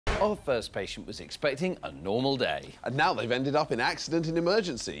Our first patient was expecting a normal day. And now they've ended up in accident and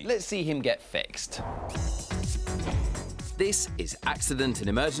emergency. Let's see him get fixed. This is Accident and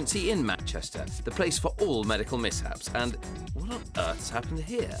Emergency in Manchester, the place for all medical mishaps. And what on earth's happened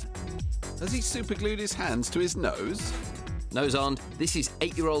here? Has he superglued his hands to his nose? No, Xand, this is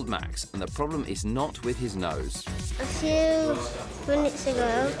 8-year-old Max, and the problem is not with his nose. A few minutes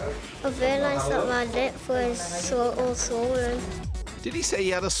ago, I realised that my lip was all swollen. Did he say he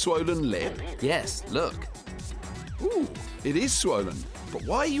had a swollen lip? Yes, look. Ooh, it is swollen. But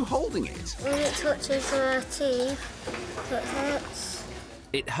why are you holding it? When it touches my teeth, it hurts.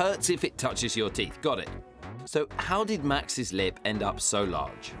 It hurts if it touches your teeth, got it. So how did Max's lip end up so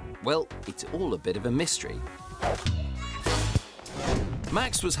large? Well, it's all a bit of a mystery.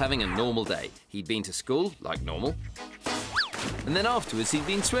 Max was having a normal day. He'd been to school, like normal. And then afterwards he'd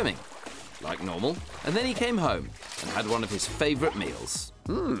been swimming, like normal. And then he came home and had one of his favourite meals.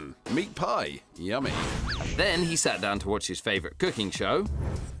 Meat pie. Yummy. Then he sat down to watch his favourite cooking show.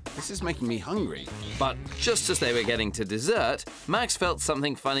 This is making me hungry. But just as they were getting to dessert, Max felt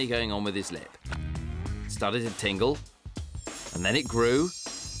something funny going on with his lip. It started to tingle, and then it grew,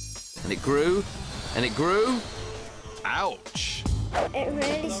 and it grew, and it grew. Ouch. It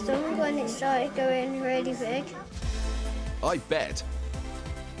really stung when it started going really big. I bet.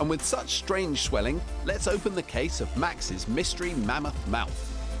 And with such strange swelling, let's open the case of Max's mystery mammoth mouth.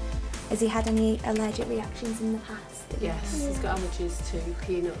 Has he had any allergic reactions in the past? Yes, he's got allergies to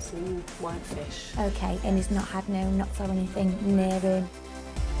peanuts and whitefish. OK, and he's not had no nuts or anything near him?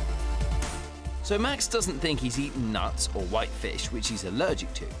 So Max doesn't think he's eaten nuts or whitefish, which he's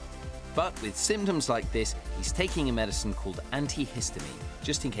allergic to. But with symptoms like this, he's taking a medicine called antihistamine,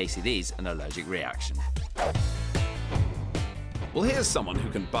 just in case it is an allergic reaction. Well, here's someone who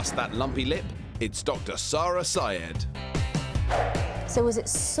can bust that lumpy lip. It's Dr. Sarah Syed. So was it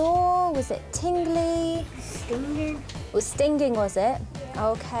sore? Was it tingly? Stinging? It was stinging, was it?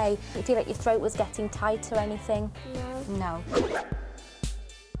 OK. You feel like your throat was getting tight or anything? No. No.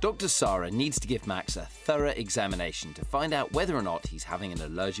 Dr. Sarah needs to give Max a thorough examination to find out whether or not he's having an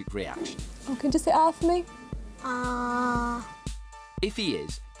allergic reaction. Oh, can you just sit out for me? If he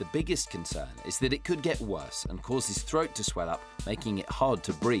is, the biggest concern is that it could get worse and cause his throat to swell up, making it hard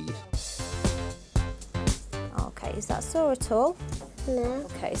to breathe. OK, is that sore at all? No.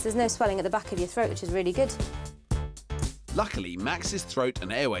 OK, so there's no swelling at the back of your throat, which is really good. Luckily, Max's throat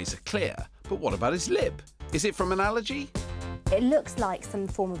and airways are clear. But what about his lip? Is it from an allergy? It looks like some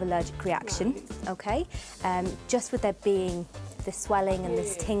form of allergic reaction, OK? Just with there being this swelling and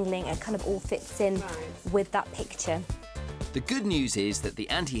this tingling, it kind of all fits in with that picture. The good news is that the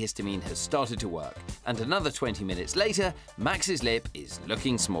antihistamine has started to work, and another 20 minutes later, Max's lip is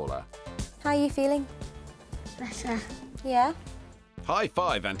looking smaller. How are you feeling? Better. Yeah? High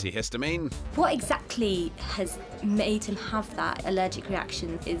five, antihistamine. What exactly has made him have that allergic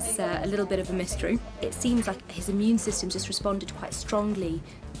reaction is a little bit of a mystery. It seems like his immune system just responded quite strongly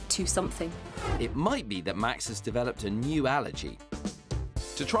to something. It might be that Max has developed a new allergy.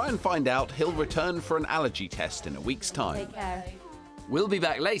 To try and find out, he'll return for an allergy test in a week's time. Take care. We'll be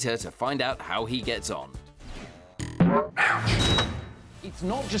back later to find out how he gets on. It's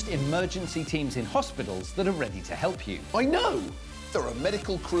not just emergency teams in hospitals that are ready to help you. I know! There are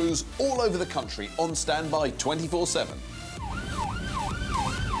medical crews all over the country on standby 24/7.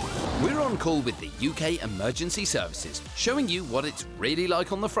 We're on call with the UK Emergency Services, showing you what it's really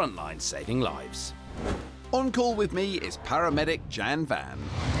like on the front line saving lives. On call with me is paramedic Jan Van.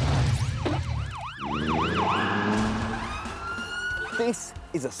 This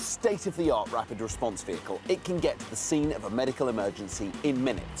is a state-of-the-art rapid response vehicle. It can get to the scene of a medical emergency in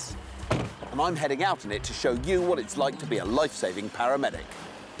minutes. And I'm heading out in it to show you what it's like to be a life-saving paramedic.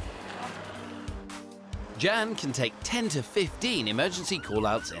 Jan can take 10 to 15 emergency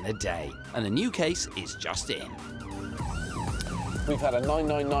call-outs in a day, and a new case is just in. We've had a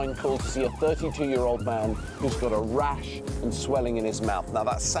 999 call to see a 32-year-old man who's got a rash and swelling in his mouth. Now,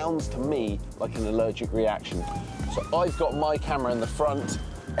 that sounds to me like an allergic reaction. So I've got my camera in the front,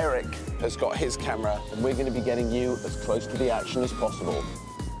 Eric has got his camera, and we're going to be getting you as close to the action as possible.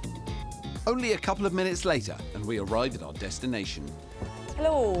 Only a couple of minutes later, and we arrive at our destination.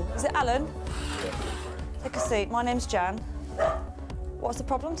 Hello, is it Alan? Yeah. Take a seat, my name's Jan. What's the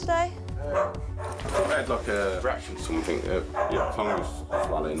problem today? I had like a reaction to something. Your tongue was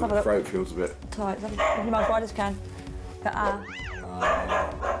swelling, my throat feels a bit tight. Have your mouth wide as you can.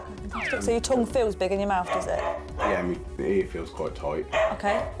 Fantastic. So your tongue feels big in your mouth, does it? Yeah, my ear feels quite tight. OK.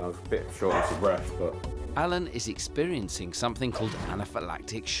 I was a bit short of breath, but... Alan is experiencing something called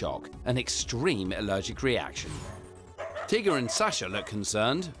anaphylactic shock, an extreme allergic reaction. Tigger and Sasha look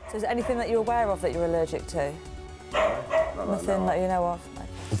concerned. So is there anything that you're aware of that you're allergic to? Nothing that you know of?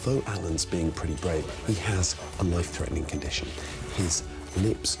 Although Alan's being pretty brave, he has a life-threatening condition. His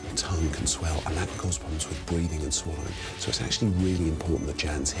lips and tongue can swell, and that can cause problems with breathing and swallowing. So it's actually really important that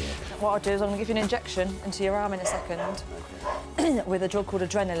Jan's here. What I'll do is I'm going to give you an injection into your arm in a second with a drug called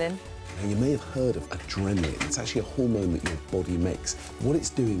adrenaline. Now, you may have heard of adrenaline. It's actually a hormone that your body makes. What it's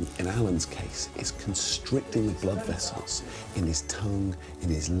doing in Alan's case is constricting the blood vessels in his tongue, in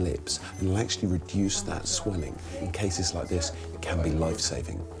his lips, and will actually reduce that swelling. In cases like this, it can be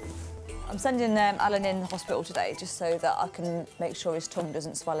life-saving. I'm sending Alan in hospital today just so that I can make sure his tongue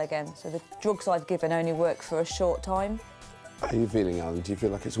doesn't swell again. So the drugs I've given only work for a short time. How are you feeling, Alan? Do you feel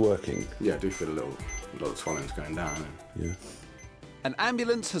like it's working? Yeah, I do feel a lot of swelling's going down. Yeah. An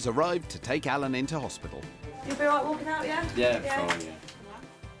ambulance has arrived to take Alan into hospital. You'll be all right walking out, yeah? Yeah, fine,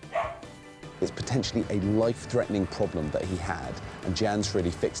 yeah. It's potentially a life-threatening problem that he had, and Jan's really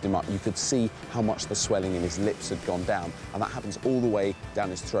fixed him up. You could see how much the swelling in his lips had gone down, and that happens all the way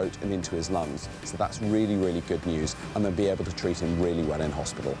down his throat and into his lungs. So that's really, really good news, and they'll be able to treat him really well in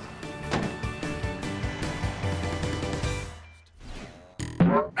hospital.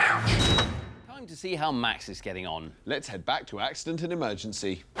 Time to see how Max is getting on. Let's head back to accident and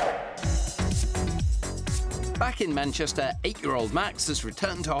emergency. Back in Manchester, 8-year-old Max has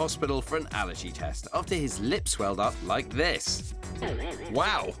returned to hospital for an allergy test after his lip swelled up like this.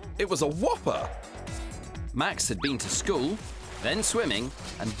 Wow, it was a whopper! Max had been to school, then swimming,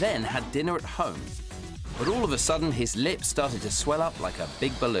 and then had dinner at home. But all of a sudden, his lips started to swell up like a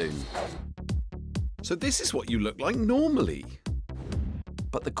big balloon. So this is what you look like normally.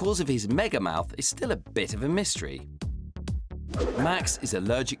 But the cause of his mega mouth is still a bit of a mystery. Max is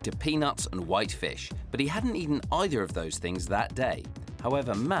allergic to peanuts and white fish, but he hadn't eaten either of those things that day.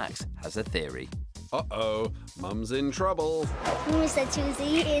 However, Max has a theory. Uh-oh, Mum's in trouble. Mummy said she was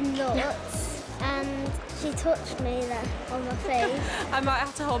eating nuts and she touched me there on my face. I might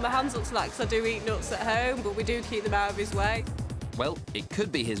have to hold my hands up to that because I do eat nuts at home, but we do keep them out of his way. Well, it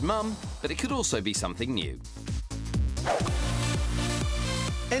could be his mum, but it could also be something new.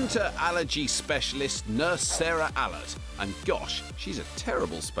 Enter allergy specialist Nurse Sarah Allert. And gosh, she's a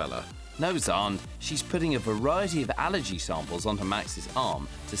terrible speller. No, Xand, she's putting a variety of allergy samples onto Max's arm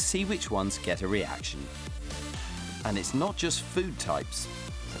to see which ones get a reaction. And it's not just food types.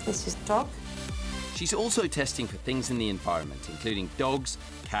 This is dog. She's also testing for things in the environment, including dogs,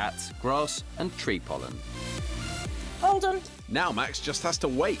 cats, grass, and tree pollen. Hold on. Now Max just has to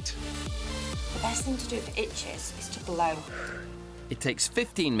wait. The best thing to do for itches is to blow. It takes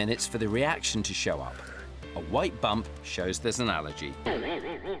 15 minutes for the reaction to show up. A white bump shows there's an allergy.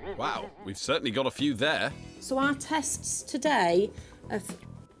 Wow, we've certainly got a few there. So our tests today have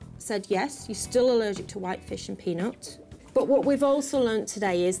said yes, you're still allergic to white fish and peanut. But what we've also learnt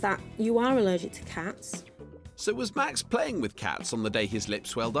today is that you are allergic to cats. So was Max playing with cats on the day his lip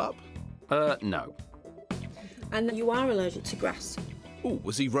swelled up? No. And you are allergic to grass. Oh,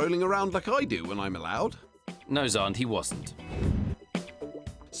 was he rolling around like I do when I'm allowed? No, Xand, he wasn't.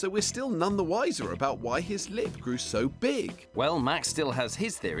 So we're still none the wiser about why his lip grew so big. Well, Max still has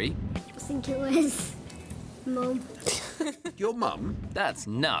his theory. I think it was Mum. Your mum? That's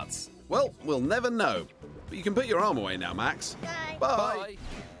nuts. Well, we'll never know. But you can put your arm away now, Max. Bye.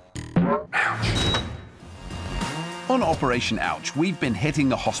 Bye. On Operation Ouch, we've been hitting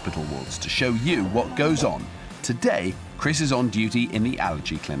the hospital wards to show you what goes on. Today, Chris is on duty in the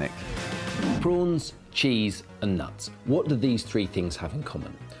allergy clinic. Prawns, cheese and nuts. What do these three things have in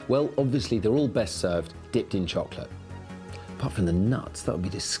common? Well, obviously they're all best served dipped in chocolate. Apart from the nuts, that would be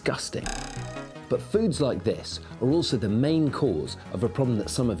disgusting. But foods like this are also the main cause of a problem that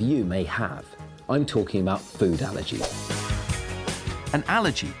some of you may have. I'm talking about food allergy. An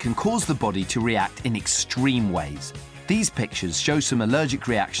allergy can cause the body to react in extreme ways. These pictures show some allergic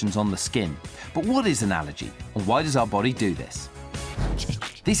reactions on the skin. But what is an allergy, and why does our body do this?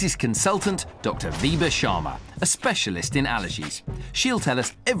 This is consultant Dr. Vibha Sharma, a specialist in allergies. She'll tell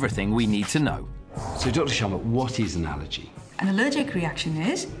us everything we need to know. So, Dr. Sharma, what is an allergy? An allergic reaction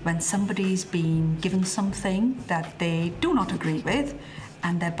is when somebody's been given something that they do not agree with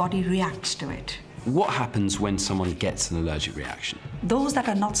and their body reacts to it. What happens when someone gets an allergic reaction? Those that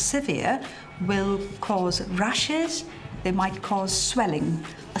are not severe will cause rashes, they might cause swelling.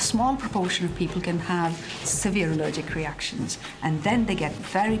 A small proportion of people can have severe allergic reactions, and then they get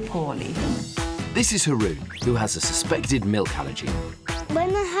very poorly. This is Haroon, who has a suspected milk allergy.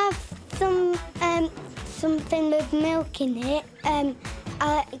 When I have something with milk in it,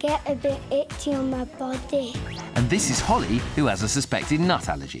 I get a bit itchy on my body. And this is Holly, who has a suspected nut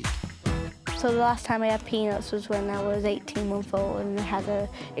allergy. So the last time I had peanuts was when I was 18 months old and I had an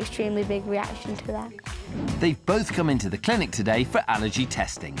extremely big reaction to that. They've both come into the clinic today for allergy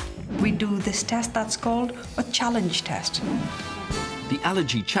testing. We do this test that's called a challenge test. The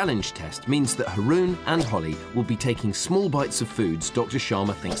allergy challenge test means that Haroon and Holly will be taking small bites of foods Dr.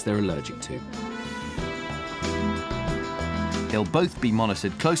 Sharma thinks they're allergic to. They'll both be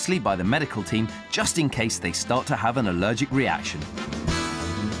monitored closely by the medical team just in case they start to have an allergic reaction.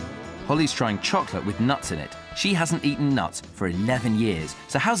 Holly's trying chocolate with nuts in it. She hasn't eaten nuts for 11 years,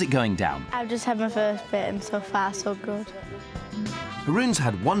 so how's it going down? I've just had my first bit and so far so good. Haroon's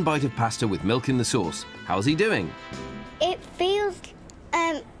had one bite of pasta with milk in the sauce. How's he doing? It feels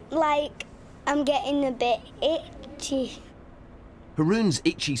like I'm getting a bit itchy. Haroon's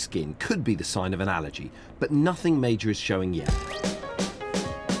itchy skin could be the sign of an allergy, but nothing major is showing yet.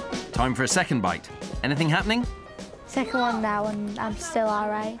 Time for a second bite. Anything happening? Second one now and I'm still all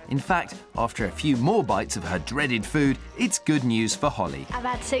right. In fact, after a few more bites of her dreaded food, it's good news for Holly. I've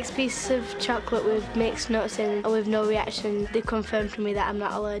had 6 pieces of chocolate with mixed nuts in and with no reaction. They confirmed to me that I'm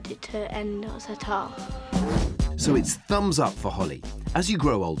not allergic to any nuts at all. So it's thumbs up for Holly. As you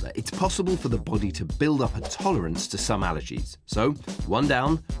grow older, it's possible for the body to build up a tolerance to some allergies. So, one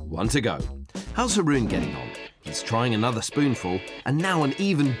down, one to go. How's Haroon getting on? He's trying another spoonful, and now an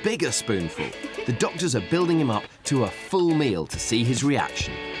even bigger spoonful. The doctors are building him up to a full meal to see his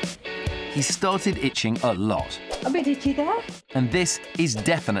reaction. He's started itching a lot. A bit itchy there. And this is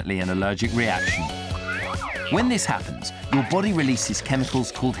definitely an allergic reaction. When this happens, your body releases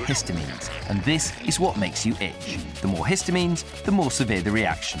chemicals called histamines, and this is what makes you itch. The more histamines, the more severe the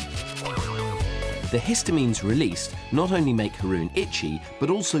reaction. The histamines released not only make Haroon itchy, but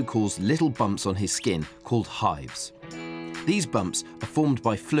also cause little bumps on his skin called hives. These bumps are formed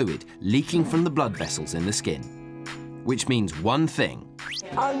by fluid leaking from the blood vessels in the skin, which means one thing.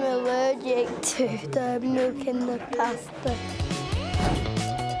 I'm allergic to the milk in the pasta.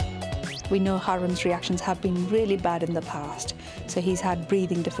 We know Haroon's reactions have been really bad in the past, so he's had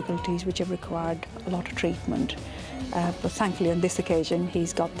breathing difficulties which have required a lot of treatment. But thankfully on this occasion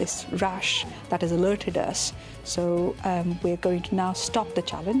he's got this rash that has alerted us, so we're going to now stop the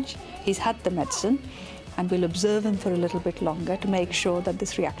challenge. He's had the medicine and we'll observe him for a little bit longer to make sure that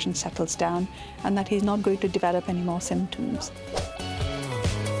this reaction settles down and that he's not going to develop any more symptoms.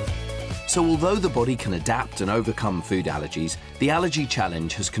 So although the body can adapt and overcome food allergies, the allergy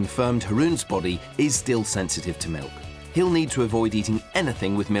challenge has confirmed Haroon's body is still sensitive to milk. He'll need to avoid eating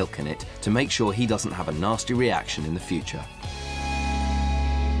anything with milk in it to make sure he doesn't have a nasty reaction in the future.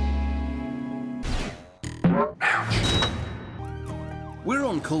 We're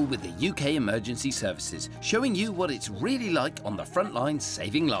on call with the UK Emergency Services, showing you what it's really like on the front lines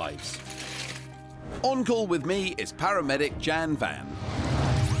saving lives. On call with me is paramedic Jan Van.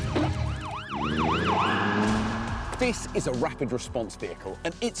 This is a rapid response vehicle,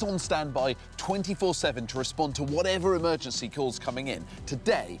 and it's on standby 24/7 to respond to whatever emergency calls coming in.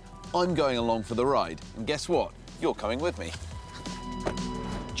 Today, I'm going along for the ride, and guess what? You're coming with me.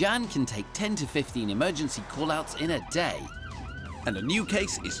 Jan can take 10 to 15 emergency call-outs in a day. And a new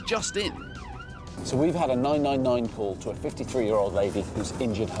case is just in. So we've had a 999 call to a 53-year-old lady who's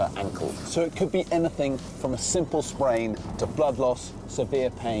injured her ankle. So it could be anything from a simple sprain to blood loss,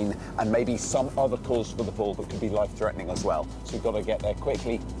 severe pain, and maybe some other cause for the fall that could be life-threatening as well. So we've got to get there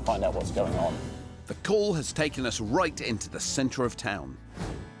quickly, find out what's going on. The call has taken us right into the centre of town.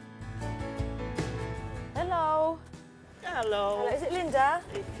 Hello. Hello. Hello. Is it Linda?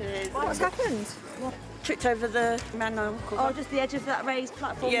 It is. What's happened? Tripped over the manhole cover. Oh, just the edge of that raised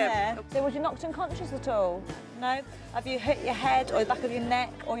platform there? So was you knocked unconscious at all? No? Have you hit your head or the back of your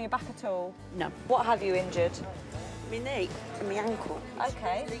neck or your back at all? No. What have you injured? My knee and my ankle.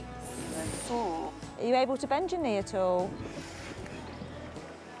 OK. Sore. Are you able to bend your knee at all?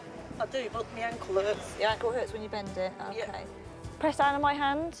 I do, but my ankle hurts. Your ankle hurts when you bend it? OK. Yeah. Press down on my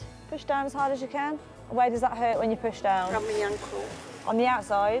hand. Push down as hard as you can. Where does that hurt when you push down? On my ankle. On the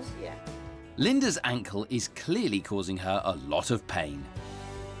outside? Yeah. Linda's ankle is clearly causing her a lot of pain.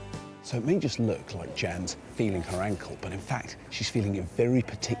 So it may just look like Jan's feeling her ankle, but in fact, she's feeling it in very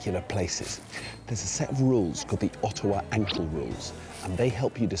particular places. There's a set of rules called the OTTAWA ankle rules, and they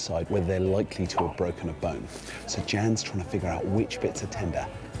help you decide whether they're likely to have broken a bone. So Jan's trying to figure out which bits are tender.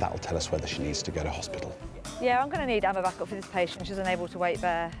 That'll tell us whether she needs to go to hospital. Yeah, I'm going to need ammo backup for this patient. She's unable to wait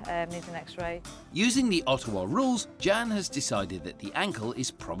there, needs an X-ray. Using the OTTAWA rules, Jan has decided that the ankle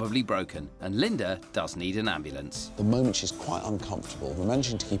is probably broken, and Linda does need an ambulance. At the moment, she's quite uncomfortable. We're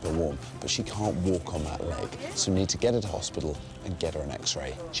managing to keep her warm, but she can't walk on that leg. So we need to get her to hospital and get her an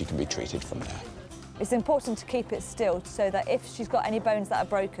X-ray. She can be treated from there. It's important to keep it still so that if she's got any bones that are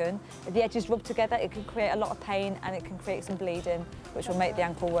broken, if the edges rub together, it can create a lot of pain and it can create some bleeding, which will make the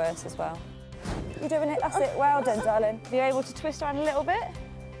ankle worse as well. You're doing it, that's it. Well done, darling. Are you able to twist around a little bit?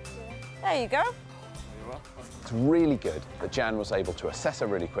 There you go. It's really good that Jan was able to assess her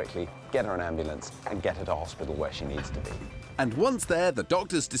really quickly, get her an ambulance, and get her to hospital where she needs to be. And once there, the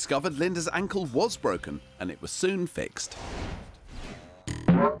doctors discovered Linda's ankle was broken, and it was soon fixed.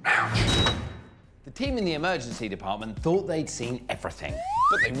 The team in the emergency department thought they'd seen everything.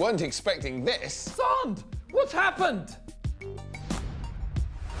 But they weren't expecting this. Xand, what's happened?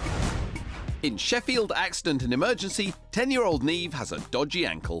 In Sheffield Accident and Emergency, 10-year-old Neve has a dodgy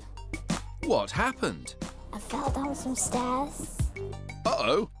ankle. What happened? I fell down some stairs.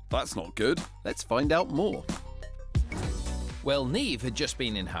 Uh-oh, that's not good. Let's find out more. Well, Neve had just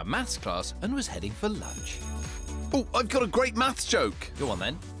been in her maths class and was heading for lunch. Oh, I've got a great maths joke. Go on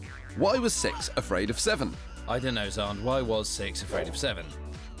then. Why was 6 afraid of 7? I don't know, Xand. Why was 6 afraid of 7?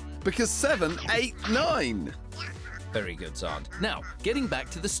 Because 7 ate 9. Very good, Xand. Now, getting back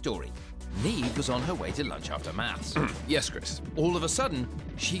to the story. Neve was on her way to lunch after maths. Yes, Chris. All of a sudden,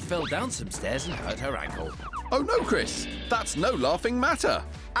 she fell down some stairs and hurt her ankle. Oh no, Chris. That's no laughing matter.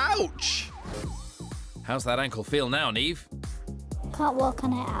 Ouch! How's that ankle feel now, Neve? Can't walk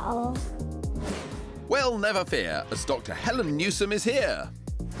on it at all. Well, never fear, as Dr. Helen Newsom is here.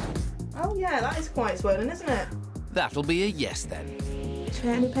 Oh yeah, that is quite swollen, isn't it? That'll be a yes then. Do you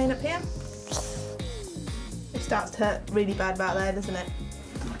have any pain up here? It starts to hurt really bad about there, doesn't it?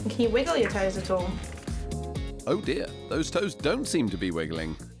 And can you wiggle your toes at all? Oh dear, those toes don't seem to be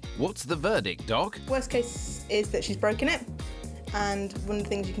wiggling. What's the verdict, Doc? Worst case is that she's broken it. And one of the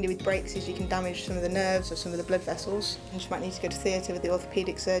things you can do with breaks is you can damage some of the nerves or some of the blood vessels. And she might need to go to theatre with the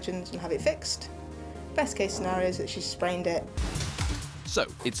orthopaedic surgeons and have it fixed. Best case scenario is that she's sprained it. So,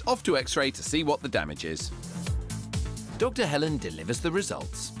 it's off to X-ray to see what the damage is. Dr. Helen delivers the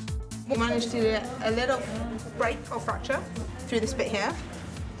results. We managed to do a little break or fracture through this bit here,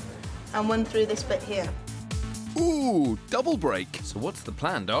 and one through this bit here. Ooh, double break. So what's the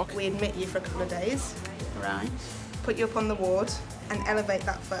plan, Doc? We admit you for a couple of days. Right. Put you up on the ward and elevate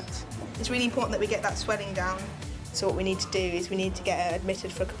that foot. It's really important that we get that swelling down. So what we need to do is we need to get her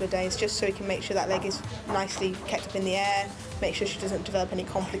admitted for a couple of days just so we can make sure that leg is nicely kept up in the air, make sure she doesn't develop any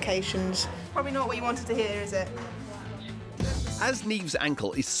complications. Probably not what you wanted to hear, is it? As Neve's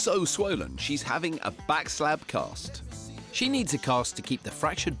ankle is so swollen, she's having a back slab cast. She needs a cast to keep the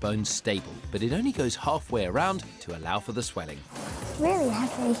fractured bones stable, but it only goes halfway around to allow for the swelling. Really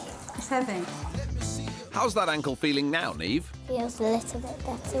heavy. It's heavy. How's that ankle feeling now, Neve? Feels a little bit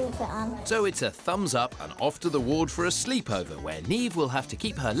better with it on. So it's a thumbs up and off to the ward for a sleepover, where Neve will have to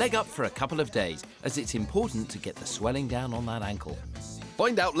keep her leg up for a couple of days, as it's important to get the swelling down on that ankle.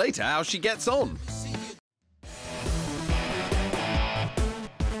 Find out later how she gets on.